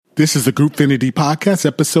This is the Groupfinity Podcast,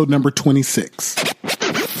 episode number 26.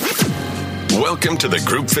 Welcome to the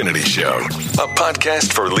Groupfinity Show, a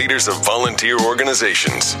podcast for leaders of volunteer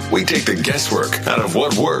organizations. We take the guesswork out of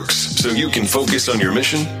what works so you can focus on your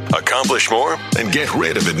mission, accomplish more, and get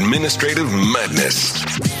rid of administrative madness.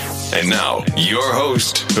 And now, your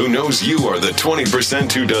host, who knows you are the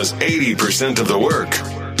 20% who does 80% of the work,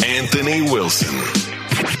 Anthony Wilson.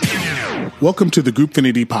 Welcome to the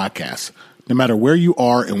Groupfinity Podcast, no matter where you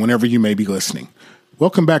are and whenever you may be listening.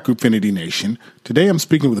 Welcome back, Groupfinity Nation. Today I'm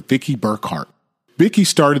speaking with Vicki Burkhart. Vicki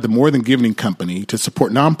started the More Than Giving Company to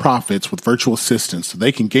support nonprofits with virtual assistants so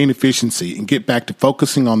they can gain efficiency and get back to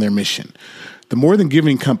focusing on their mission. The More Than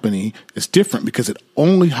Giving Company is different because it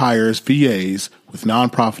only hires VAs with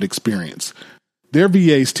nonprofit experience. Their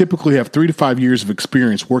VAs typically have 3 to 5 years of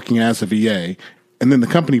experience working as a VA, and then the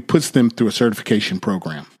company puts them through a certification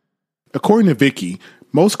program. According to Vicki,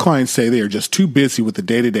 most clients say they are just too busy with the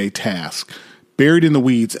day-to-day task, buried in the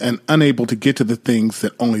weeds and unable to get to the things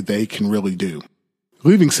that only they can really do.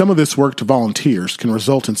 Leaving some of this work to volunteers can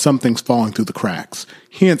result in some things falling through the cracks.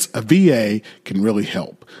 Hence, a VA can really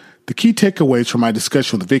help. The key takeaways from my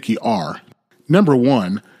discussion with Vicki are, number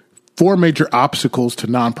 1, 4 major obstacles to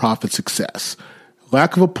nonprofit success: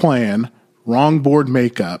 lack of a plan, wrong board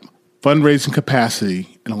makeup, fundraising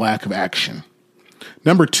capacity, and a lack of action.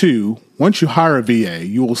 Number 2, once you hire a VA,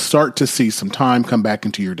 you will start to see some time come back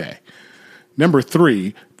into your day. Number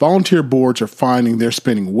 3, volunteer boards are finding they're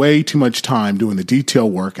spending way too much time doing the detail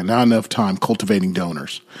work and not enough time cultivating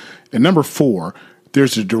donors. And number 4,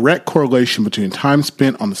 there's a direct correlation between time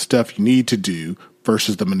spent on the stuff you need to do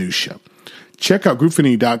versus the minutia. Check out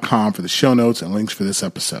groupfinity.com for the show notes and links for this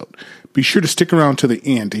episode. Be sure to stick around to the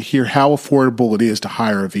end to hear how affordable it is to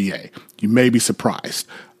hire a VA. You may be surprised.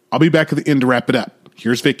 I'll be back at the end to wrap it up.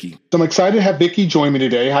 Here's Vicki. So I'm excited to have Vicki join me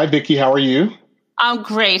today. Hi, Vicki. How are you? I'm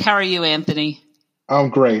great. How are you, Anthony? I'm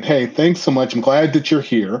great. Hey, thanks so much. I'm glad that you're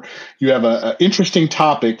here. You have an interesting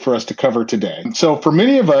topic for us to cover today. So for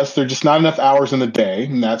many of us, there are just not enough hours in the day,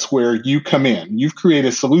 and that's where you come in. You've created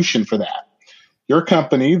a solution for that. Your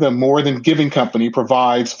company, the More Than Giving Company,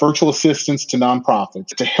 provides virtual assistants to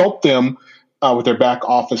nonprofits to help them with their back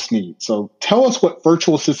office needs. So tell us what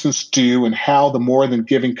virtual assistants do and how the More Than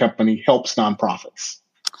Giving Company helps nonprofits.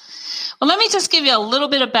 Well, let me just give you a little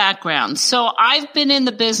bit of background. So I've been in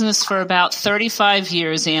the business for about 35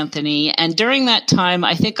 years, Anthony, and during that time,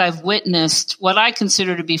 I think I've witnessed what I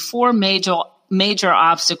consider to be 4 major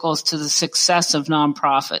obstacles to the success of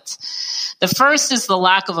nonprofits. The first is the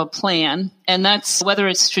lack of a plan, and that's whether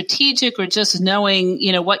it's strategic or just knowing,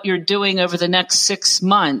 what you're doing over the next 6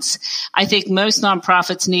 months. I think most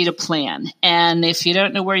nonprofits need a plan, and if you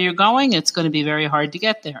don't know where you're going, it's going to be very hard to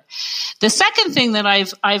get there. The second thing that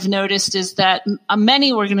I've noticed is that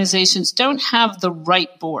many organizations don't have the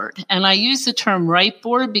right board, and I use the term right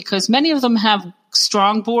board because many of them have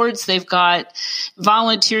strong boards. They've got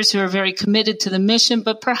volunteers who are very committed to the mission,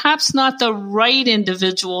 but perhaps not the right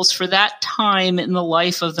individuals for that time in the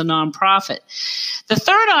life of the nonprofit. The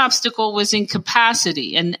third obstacle was in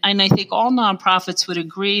capacity, and I think all nonprofits would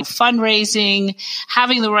agree fundraising,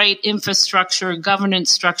 having the right infrastructure,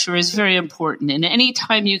 governance structure is very important. And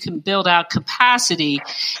anytime you can build out capacity,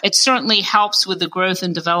 it certainly helps with the growth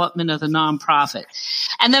and development of the nonprofit.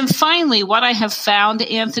 And then finally, what I have found,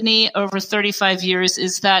 Anthony, over 35 years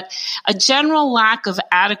is that a general lack of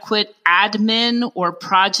adequate admin or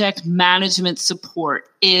project management support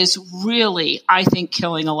is really, I think,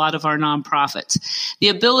 killing a lot of our nonprofits. The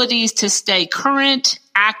abilities to stay current,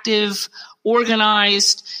 active,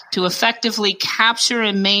 organized, to effectively capture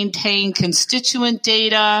and maintain constituent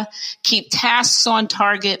data, keep tasks on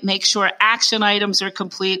target, make sure action items are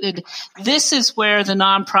completed. This is where the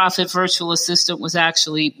nonprofit virtual assistant was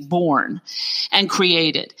actually born and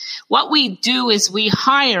created. What we do is we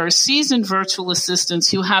hire seasoned virtual assistants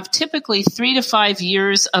who have typically 3 to 5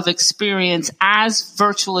 years of experience as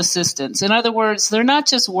virtual assistants. In other words, they're not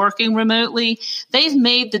just working remotely, they've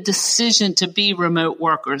made the decision to be remote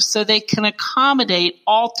workers so they can accommodate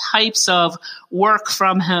all types of work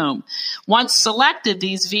from home. Once selected,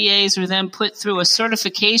 these VAs are then put through a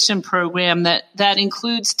certification program that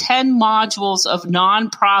includes 10 modules of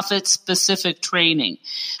nonprofit-specific training,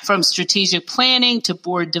 from strategic planning to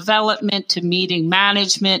board development to meeting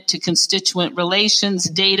management to constituent relations,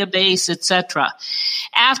 database, etc.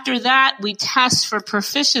 After that, we test for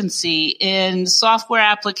proficiency in software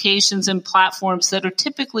applications and platforms that are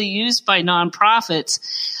typically used by nonprofits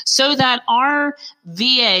so that our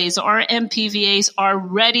VAs, our MPVAs, MPVAs are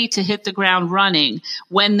ready to hit the ground running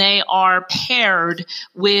when they are paired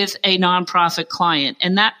with a nonprofit client.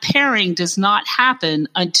 And that pairing does not happen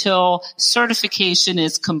until certification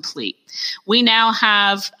is complete. We now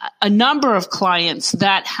have a number of clients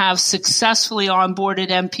that have successfully onboarded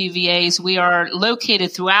MPVAs. We are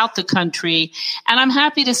located throughout the country, and I'm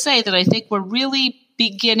happy to say that I think we're really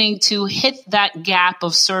beginning to hit that gap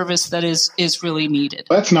of service that is really needed.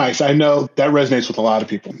 That's nice. I know that resonates with a lot of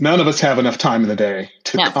people. None of us have enough time in the day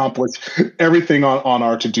to accomplish everything on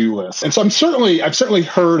our to-do list. And so I've certainly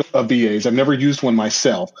heard of VAs. I've never used one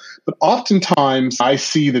myself, but oftentimes I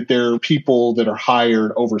see that there are people that are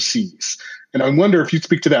hired overseas. And I wonder if you'd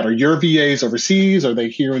speak to that. Are your VAs overseas? Are they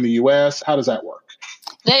here in the U.S.? How does that work?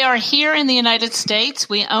 They are here in the United States.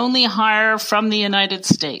 We only hire from the United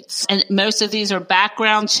States. And most of these are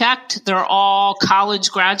background checked. They're all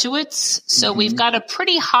college graduates. So we've got a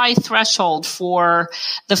pretty high threshold for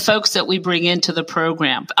the folks that we bring into the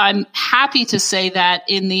program. I'm happy to say that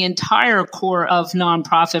in the entire core of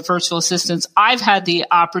nonprofit virtual assistants, I've had the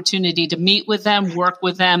opportunity to meet with them, work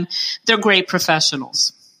with them. They're great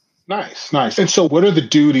professionals. Nice. And so what are the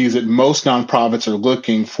duties that most nonprofits are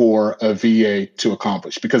looking for a VA to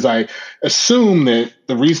accomplish? Because I assume that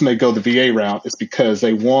the reason they go the VA route is because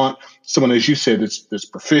they want someone, as you said, that's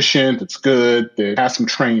proficient, that's good, that has some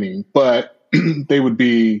training, but they would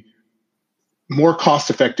be more cost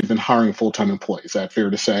effective than hiring a full-time employee. Is that fair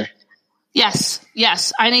to say? Yes.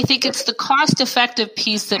 And I think it's the cost-effective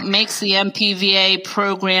piece that makes the MPVA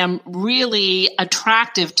program really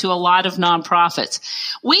attractive to a lot of nonprofits.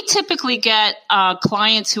 We typically get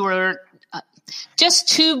clients who are just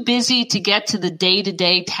too busy to get to the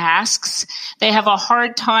day-to-day tasks. They have a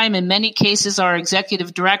hard time. In many cases, our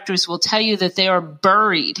executive directors will tell you that they are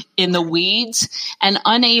buried in the weeds and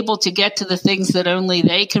unable to get to the things that only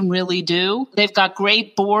they can really do. They've got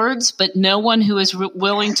great boards, but no one who is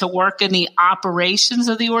willing to work in the operations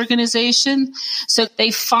of the organization. So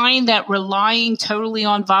they find that relying totally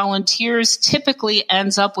on volunteers typically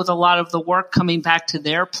ends up with a lot of the work coming back to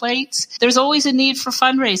their plates. There's always a need for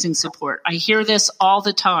fundraising support. I hear this all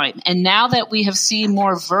the time. And now that we have seen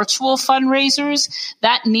more virtual fundraisers,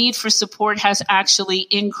 that need for support has actually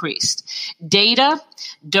increased. Data,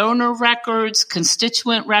 donor records,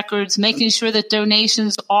 constituent records, making sure that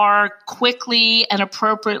donations are quickly and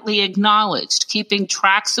appropriately acknowledged, keeping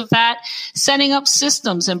tracks of that, setting up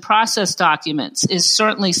systems and process documents is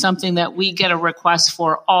certainly something that we get a request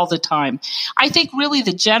for all the time. I think really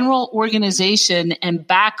the general organization and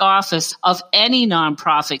back office of any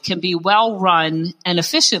nonprofit can be well run and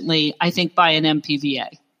efficiently, I think, by an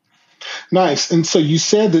MPVA. Nice. And so you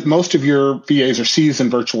said that most of your VAs are seasoned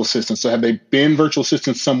virtual assistants. So have they been virtual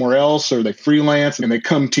assistants somewhere else, or are they freelance and they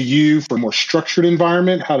come to you for a more structured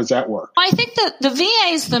environment? How does that work? I think that the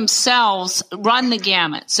VAs themselves run the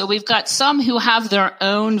gamut. So we've got some who have their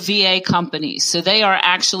own VA companies. So they are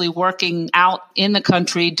actually working out in the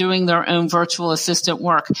country doing their own virtual assistant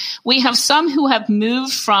work. We have some who have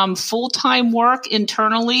moved from full-time work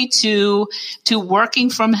internally to working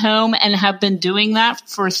from home and have been doing that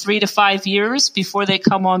for 3 to 5 years before they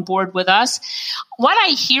come on board with us. What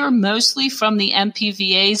I hear mostly from the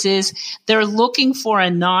MPVAs is they're looking for a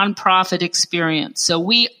nonprofit experience. So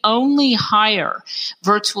we only hire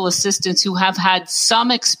virtual assistants who have had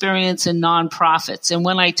some experience in nonprofits. And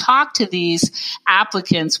when I talk to these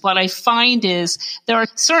applicants, what I find is there are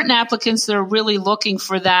certain applicants that are really looking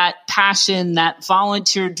for that passion, that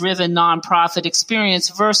volunteer-driven nonprofit experience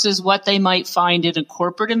versus what they might find in a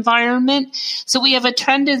corporate environment. So we have a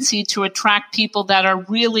tendency to attract people that are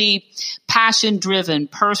really passion-driven,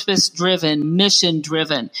 purpose-driven,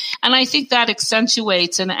 mission-driven. And I think that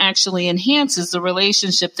accentuates and actually enhances the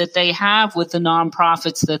relationship that they have with the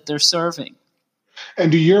nonprofits that they're serving.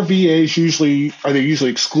 And do your VAs usually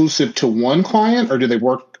exclusive to one client, or do they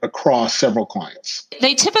work across several clients?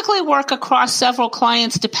 They typically work across several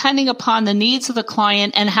clients depending upon the needs of the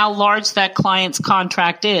client and how large that client's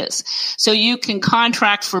contract is. So you can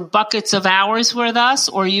contract for buckets of hours with us,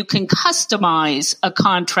 or you can customize a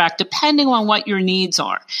contract depending on what your needs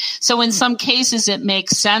are. So in some cases, it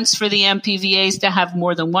makes sense for the MPVAs to have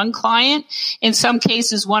more than one client. In some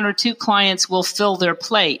cases, 1 or 2 clients will fill their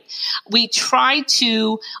plate. We try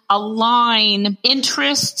to align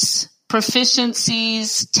interests,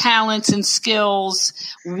 proficiencies, talents, and skills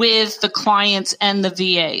with the clients and the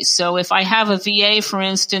VA. So if I have a VA, for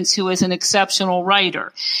instance, who is an exceptional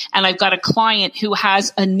writer, and I've got a client who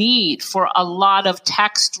has a need for a lot of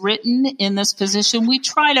text written in this position, we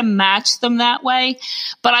try to match them that way.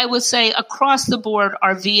 But I would say across the board,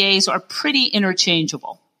 our VAs are pretty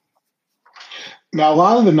interchangeable. Now, a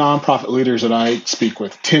lot of the nonprofit leaders that I speak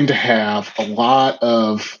with tend to have a lot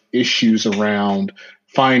of issues around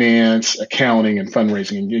finance, accounting, and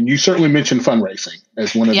fundraising. And you certainly mentioned fundraising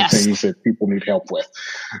as one of the things that people need help with.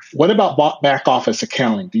 What about back office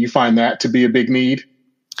accounting? Do you find that to be a big need?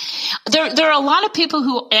 There are a lot of people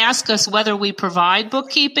who ask us whether we provide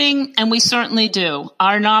bookkeeping, and we certainly do.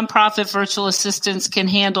 Our nonprofit virtual assistants can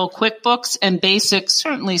handle QuickBooks and basic,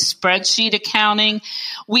 certainly spreadsheet accounting.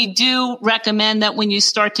 We do recommend that when you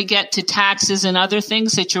start to get to taxes and other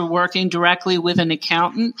things that you're working directly with an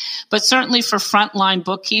accountant, but certainly for frontline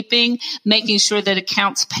bookkeeping, making sure that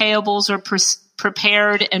accounts payables are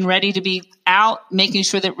prepared and ready to be out, making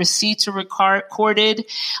sure that receipts are recorded.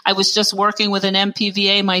 I was just working with an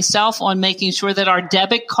MPVA myself on making sure that our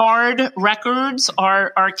debit card records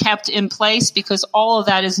are kept in place, because all of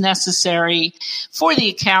that is necessary for the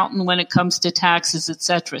accountant when it comes to taxes,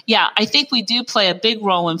 etc. Yeah, I think we do play a big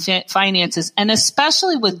role in finances, and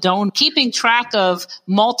especially with keeping track of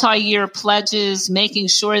multi-year pledges, making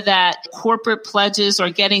sure that corporate pledges are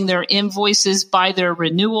getting their invoices by their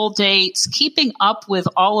renewal dates, keeping up with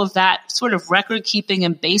all of that sort of record keeping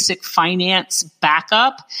and basic finance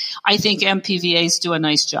backup. I think MPVAs do a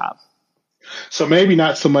nice job. So maybe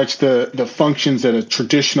not so much the functions that a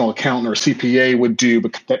traditional accountant or CPA would do,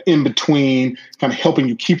 but that in between, kind of helping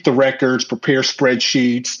you keep the records, prepare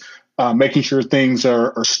spreadsheets, making sure things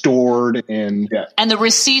are stored and the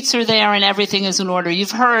receipts are there and everything is in order. You've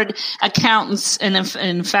heard accountants, and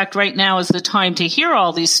in fact, right now is the time to hear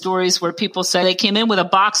all these stories where people say they came in with a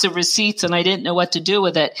box of receipts and I didn't know what to do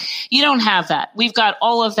with it. You don't have that. We've got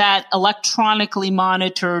all of that electronically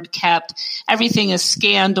monitored, kept. Everything is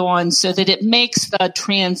scanned on so that it makes the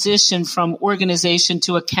transition from organization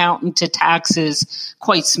to accountant to taxes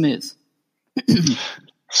quite smooth.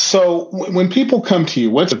 So when people come to you,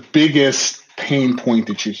 what's the biggest pain point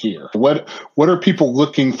that you hear? What are people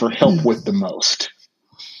looking for help with the most?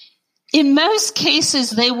 In most cases,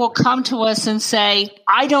 they will come to us and say,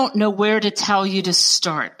 I don't know where to tell you to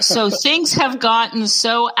start. So things have gotten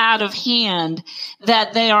so out of hand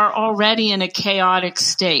that they are already in a chaotic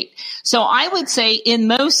state. So I would say in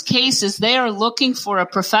most cases, they are looking for a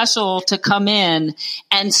professional to come in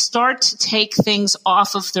and start to take things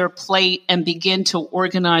off of their plate and begin to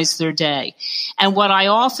organize their day. And what I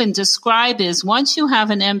often describe is once you have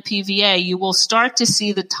an MPVA, you will start to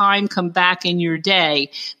see the time come back in your day,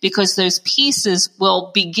 because those pieces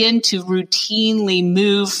will begin to routinely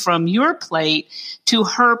move from your plate to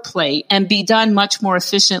her plate and be done much more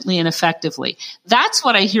efficiently and effectively. That's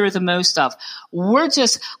what I hear the most of.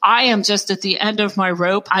 I am just at the end of my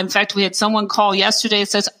rope. In fact, we had someone call yesterday that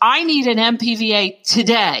says, I need an MPVA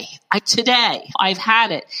today. I've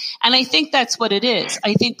had it. And I think that's what it is.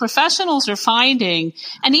 I think professionals are finding,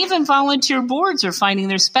 and even volunteer boards are finding,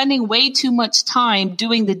 they're spending way too much time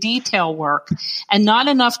doing the detail work and not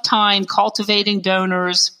enough time cultivating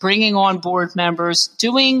donors, bringing on board members,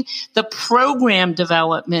 doing the program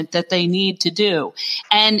development that they need to do.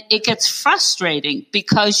 And it gets frustrating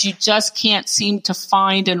because you just can't seem to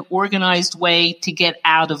find an organized way to get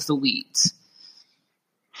out of the weeds.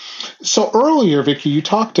 So earlier, Vicki, you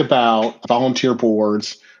talked about volunteer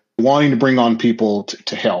boards wanting to bring on people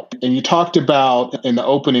to help. And you talked about in the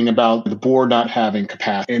opening about the board not having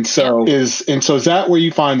capacity. And so is that where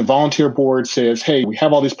you find the volunteer board says, hey, we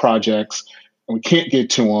have all these projects and we can't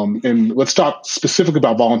get to them. And let's talk specifically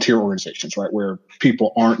about volunteer organizations, right, where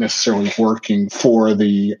people aren't necessarily working for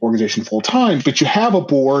the organization full time, but you have a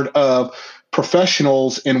board of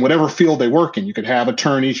professionals in whatever field they work in. You could have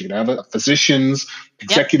attorneys, you could have physicians,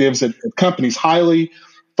 executives at companies, highly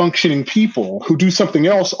functioning people who do something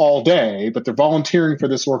else all day, but they're volunteering for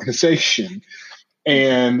this organization,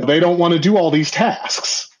 and they don't want to do all these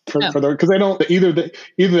tasks because they don't either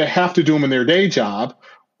they have to do them in their day job,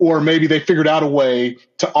 or maybe they figured out a way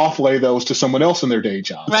to offlay those to someone else in their day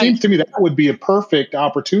job. Right. It seems to me that would be a perfect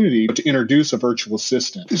opportunity to introduce a virtual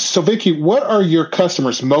assistant. So, Vicki, what are your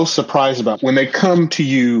customers most surprised about when they come to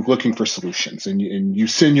you looking for solutions and you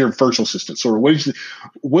send your virtual assistants? Or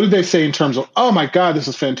what did they say in terms of, oh, my God, this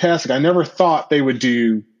is fantastic. I never thought they would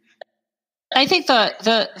do. I think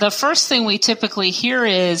the first thing we typically hear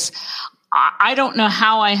is, I don't know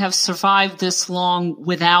how I have survived this long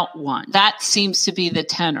without one. That seems to be the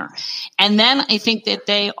tenor. And then I think that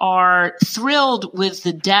they are thrilled with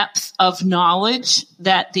the depth of knowledge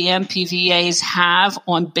that the MPVAs have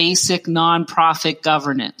on basic nonprofit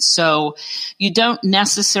governance. So you don't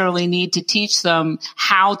necessarily need to teach them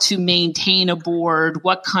how to maintain a board,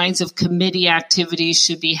 what kinds of committee activities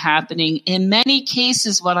should be happening. In many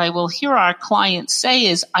cases, what I will hear our clients say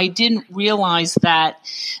is, I didn't realize that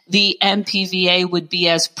the MPVA would be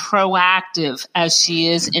as proactive as she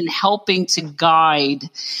is in helping to guide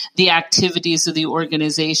the activities of the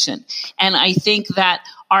organization. And I think that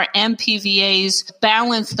our MPVAs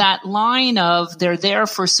balance that line of they're there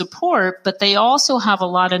for support, but they also have a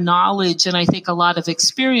lot of knowledge and I think a lot of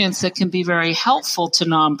experience that can be very helpful to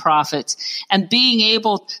nonprofits. And being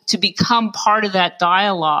able to become part of that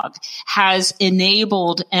dialogue has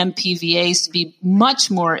enabled MPVAs to be much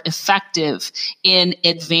more effective in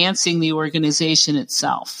advancing the organization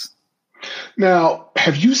itself. Now,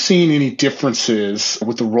 have you seen any differences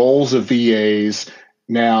with the roles of VAs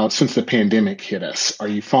now since the pandemic hit us? Are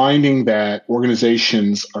you finding that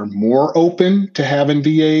organizations are more open to having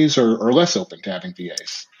VAs or less open to having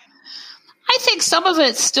VAs? I think some of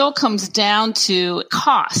it still comes down to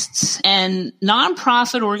costs, and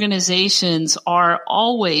nonprofit organizations are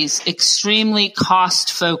always extremely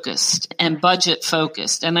cost focused and budget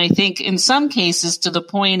focused. And I think in some cases to the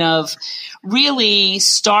point of really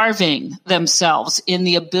starving themselves in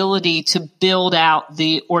the ability to build out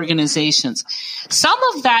the organizations. Some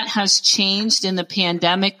of that has changed in the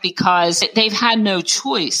pandemic because they've had no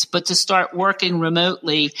choice but to start working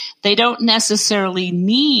remotely. They don't necessarily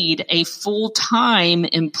need a full-time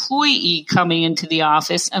employee coming into the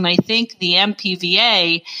office. And I think the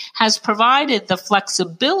MPVA has provided the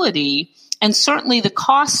flexibility and certainly the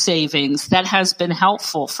cost savings that has been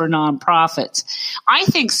helpful for nonprofits. I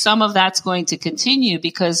think some of that's going to continue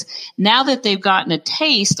because now that they've gotten a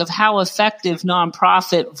taste of how effective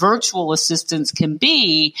nonprofit virtual assistants can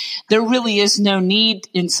be, there really is no need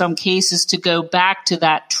in some cases to go back to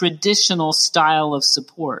that traditional style of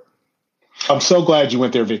support. I'm so glad you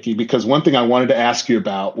went there, Vicki, because one thing I wanted to ask you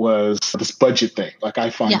about was this budget thing. Like I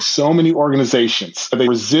find so many organizations, they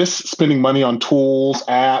resist spending money on tools,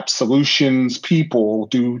 apps, solutions, people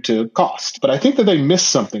due to cost. But I think that they miss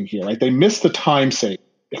something here, right? They miss the time saving.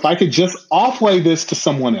 If I could just offload this to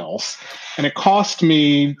someone else and it cost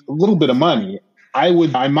me a little bit of money, I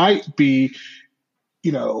might be,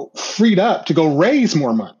 freed up to go raise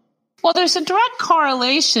more money. Well, there's a direct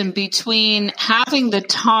correlation between having the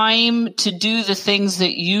time to do the things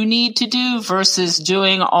that you need to do versus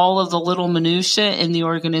doing all of the little minutia in the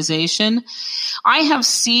organization. I have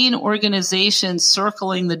seen organizations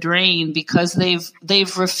circling the drain because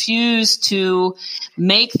they've refused to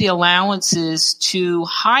make the allowances to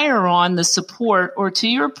hire on the support or, to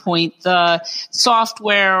your point, the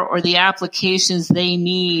software or the applications they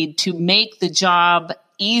need to make the job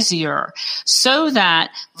easier so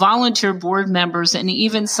that volunteer board members and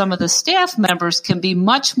even some of the staff members can be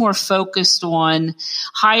much more focused on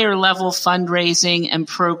higher level fundraising and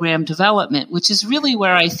program development, which is really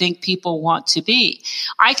where I think people want to be.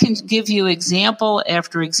 I can give you example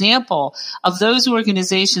after example of those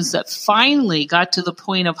organizations that finally got to the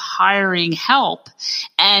point of hiring help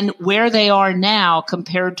and where they are now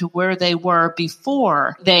compared to where they were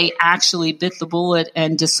before they actually bit the bullet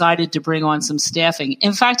and decided to bring on some staffing.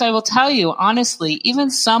 In fact, I will tell you, honestly,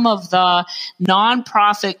 even some of the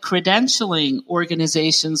nonprofit credentialing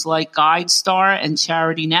organizations like GuideStar and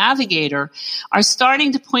Charity Navigator are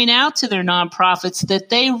starting to point out to their nonprofits that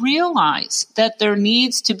they realize that there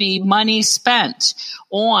needs to be money spent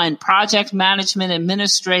on project management,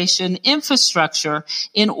 administration, infrastructure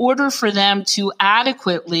in order for them to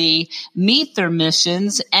adequately meet their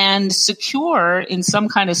missions and secure in some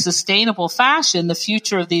kind of sustainable fashion the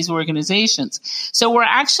future of these organizations. So we're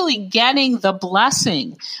actually getting the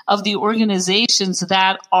blessing of the organizations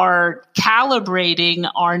that are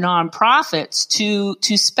calibrating our nonprofits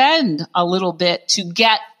to spend a little bit to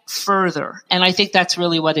get further. And I think that's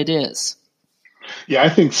really what it is. Yeah, I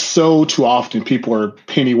think so too often people are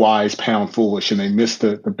penny wise, pound foolish, and they miss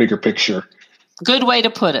the bigger picture. Good way to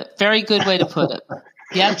put it. Very good way to put it.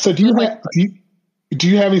 Yeah. So do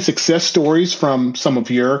you have any success stories from some of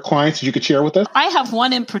your clients that you could share with us? I have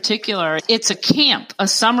one in particular. It's a camp, a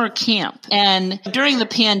summer camp. And during the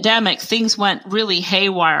pandemic, things went really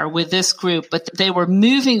haywire with this group, but they were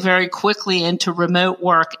moving very quickly into remote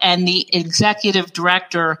work, and the executive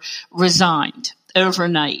director resigned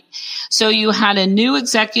overnight. So you had a new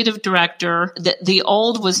executive director, the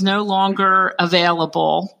old was no longer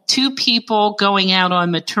available, 2 people going out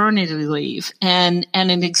on maternity leave, and an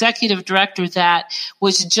executive director that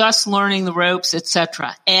was just learning the ropes,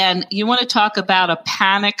 etc. And you want to talk about a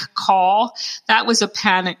panic call? That was a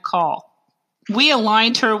panic call. We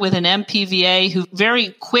aligned her with an MPVA who very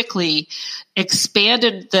quickly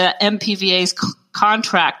expanded the MPVA's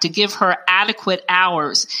contract to give her adequate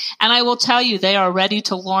hours. And I will tell you, they are ready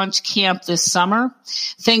to launch camp this summer.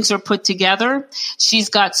 Things are put together. She's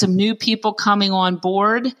got some new people coming on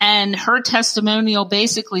board, and her testimonial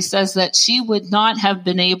basically says that she would not have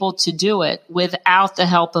been able to do it without the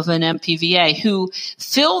help of an MPVA who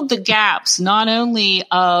filled the gaps not only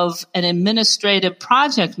of an administrative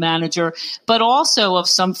project manager, but also of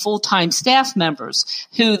some full-time staff members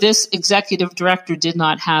who this executive director did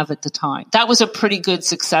not have at the time. That was a pretty good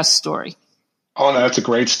success story. Oh, no, that's a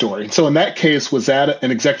great story. So in that case, was that an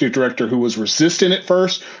executive director who was resistant at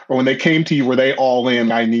first, or when they came to you, were they all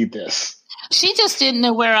in, I need this? She just didn't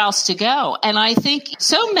know where else to go. And I think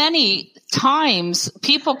so many times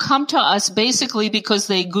people come to us basically because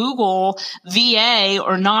they Google VA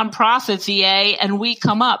or nonprofit VA and we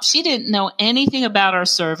come up. She didn't know anything about our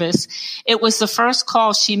service. It was the first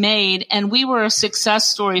call she made, and we were a success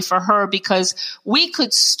story for her because we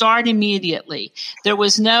could start immediately. There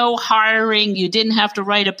was no hiring. You didn't have to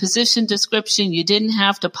write a position description. You didn't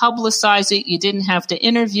have to publicize it. You didn't have to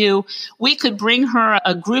interview. We could bring her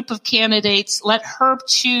a group of candidates, let her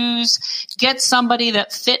choose, get somebody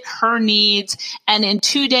that fit her needs. And in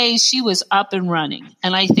 2 days, she was up and running.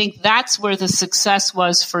 And I think that's where the success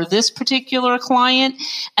was for this particular client.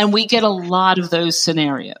 And we get a lot of those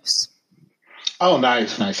scenarios. Oh,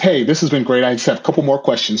 nice, nice. Hey, this has been great. I just have a couple more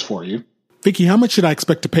questions for you. Vicki, how much should I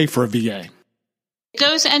expect to pay for a VA? It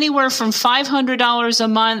goes anywhere from $500 a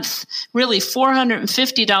month, really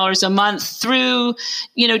 $450 a month through,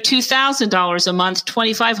 $2,000 a month,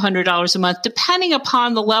 $2,500 a month, depending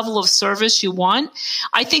upon the level of service you want.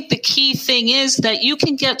 I think the key thing is that you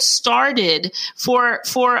can get started for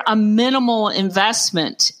a minimal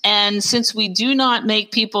investment. And since we do not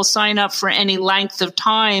make people sign up for any length of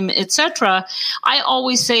time, etc., I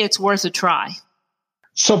always say it's worth a try.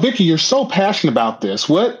 So, Vicki, you're so passionate about this.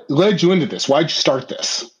 What led you into this? Why'd you start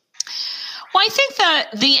this? Well, I think that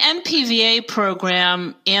the MPVA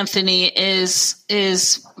program, Anthony, is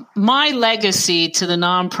my legacy to the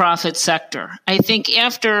nonprofit sector. I think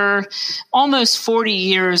after almost 40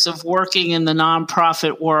 years of working in the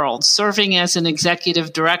nonprofit world, serving as an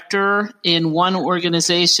executive director in one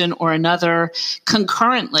organization or another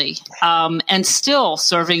concurrently, and still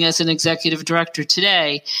serving as an executive director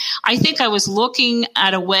today, I think I was looking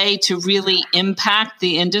at a way to really impact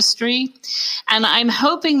the industry. And I'm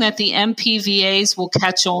hoping that the MPVAs will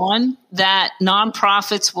catch on, that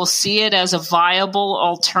nonprofits will see it as a viable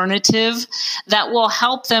alternative that will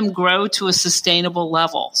help them grow to a sustainable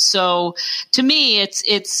level. So to me,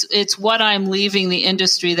 it's what I'm leaving the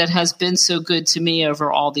industry that has been so good to me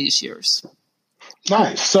over all these years.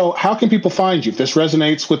 Nice. So how can people find you? If this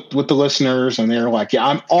resonates with the listeners and they're like, yeah,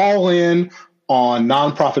 I'm all in on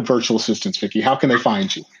nonprofit virtual assistants, Vicki, how can they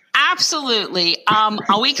find you? Absolutely.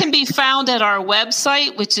 We can be found at our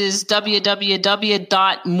website, which is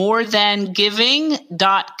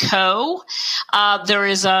www.morethan.giving.co. There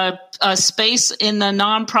is a space in the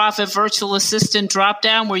nonprofit virtual assistant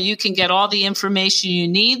dropdown where you can get all the information you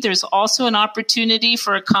need. There's also an opportunity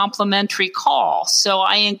for a complimentary call. So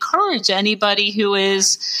I encourage anybody who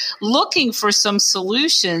is looking for some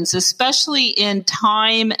solutions, especially in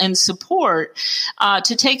time and support,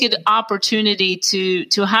 to take an opportunity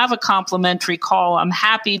to have a complimentary call. I'm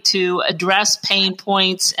happy to address pain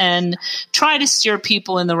points and try to steer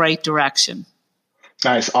people in the right direction.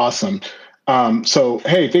 Nice. Awesome. So,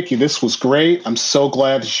 hey, Vicki, this was great. I'm so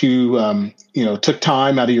glad that you, took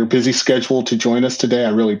time out of your busy schedule to join us today. I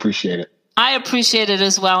really appreciate it. I appreciate it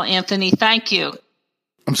as well, Anthony. Thank you.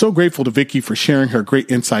 I'm so grateful to Vicki for sharing her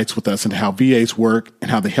great insights with us into how VAs work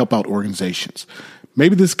and how they help out organizations.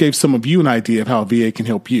 Maybe this gave some of you an idea of how a VA can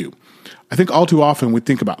help you. I think all too often we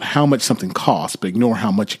think about how much something costs, but ignore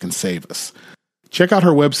how much it can save us. Check out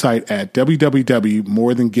her website at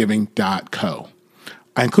www.morethan.giving.co.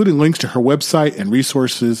 I included links to her website and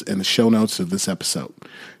resources in the show notes of this episode.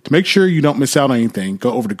 To make sure you don't miss out on anything,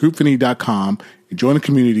 go over to groupfinity.com and join the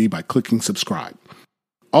community by clicking subscribe.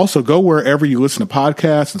 Also, go wherever you listen to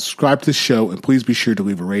podcasts and subscribe to the show, and please be sure to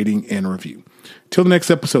leave a rating and a review. Till the next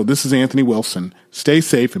episode, this is Anthony Wilson. Stay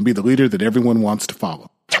safe and be the leader that everyone wants to follow.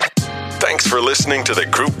 Thanks for listening to the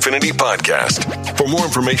Groupfinity Podcast. For more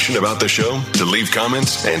information about the show, to leave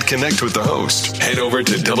comments, and connect with the host, head over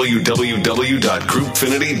to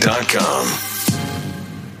www.groupfinity.com.